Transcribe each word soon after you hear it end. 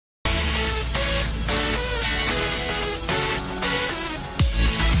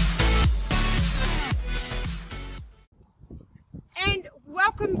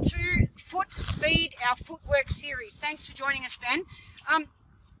our footwork series. Thanks for joining us, Ben.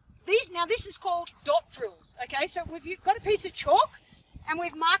 This is called dot drills. Okay, so we've got a piece of chalk and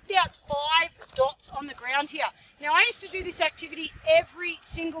we've marked out 5 dots on the ground here. Now, I used to do this activity every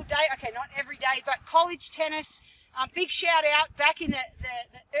single day. Okay, not every day, but college tennis. Big shout out back in the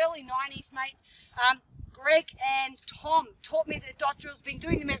early 90s, mate. Greg and Tom taught me the dot drills. Been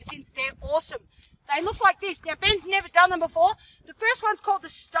doing them ever since. They're awesome. They look like this. Now, Ben's never done them before. The first one's called the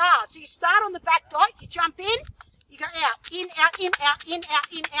star. So you start on the back dot, you jump in, you go out, in, out, in, out, in, out,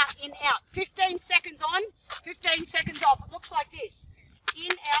 in, out, in, out. 15 seconds on, 15 seconds off. It looks like this.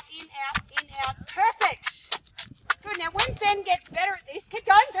 In, out, in, out, in, out. Perfect. Good. Now, when Ben gets better at this, keep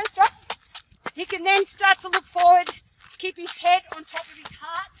going, don't stop. He can then start to look forward, keep his head on top of his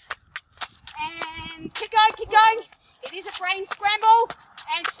heart. And keep going, keep going. It is a brain scramble.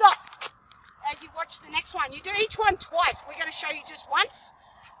 And stop. As you watch the next one. You do each one twice. We're going to show you just once.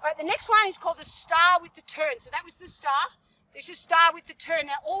 All right, the next one is called the star with the turn. So that was the star. This is star with the turn.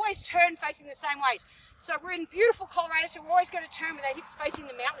 Now, always turn facing the same ways. So we're in beautiful Colorado, so we're always going to turn with our hips facing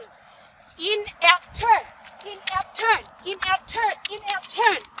the mountains. In, out, turn. In, out, turn. In, out, turn. In, out,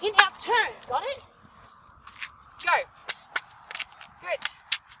 turn. In, out, turn. Got it? Go. Good.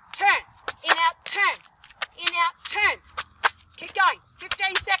 Turn. In, out, turn. In, out, turn. Keep going.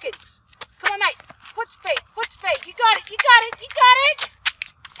 15 seconds. Come on, mate. Foot speed. Foot speed. You got it. You got it. You got it.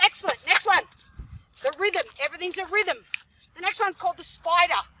 Excellent. Next one. The rhythm. Everything's a rhythm. The next one's called the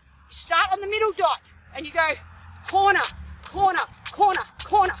spider. You start on the middle dot and you go corner, corner, corner,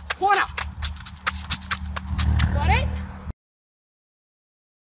 corner, corner. Got it?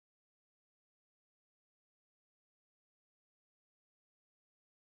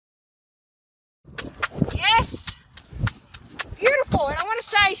 Yes. Beautiful. And I want to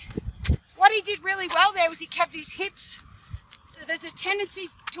say what he did really well there was he kept his hips. So there's a tendency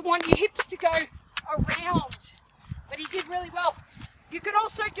to want your hips to go around. But he did really well. You could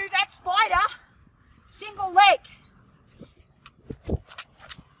also do that spider, single leg.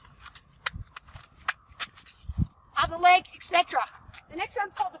 Other leg, etc. The next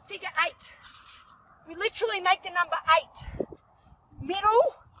one's called the figure 8. We literally make the number 8.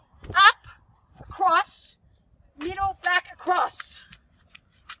 Middle, up, across, middle, back, across.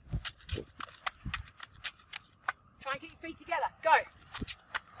 Try and get your feet together. Go.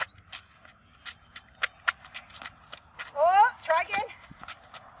 Oh, try again.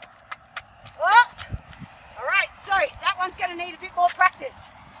 Oh. All right, so that one's going to need a bit more practice.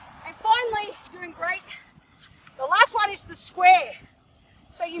 And finally, doing great. The last one is the square.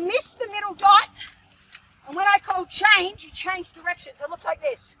 So you miss the middle dot, and when I call change, you change direction. So it looks like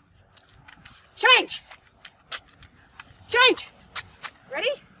this. Change. Change. Ready?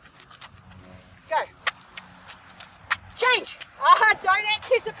 Go. Change. Ah, don't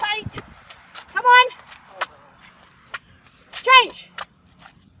anticipate. Come on. Change.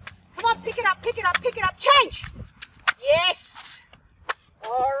 Come on, pick it up, pick it up, pick it up. Change. Yes.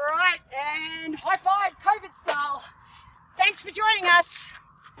 All right, and high five, COVID style. Thanks for joining us.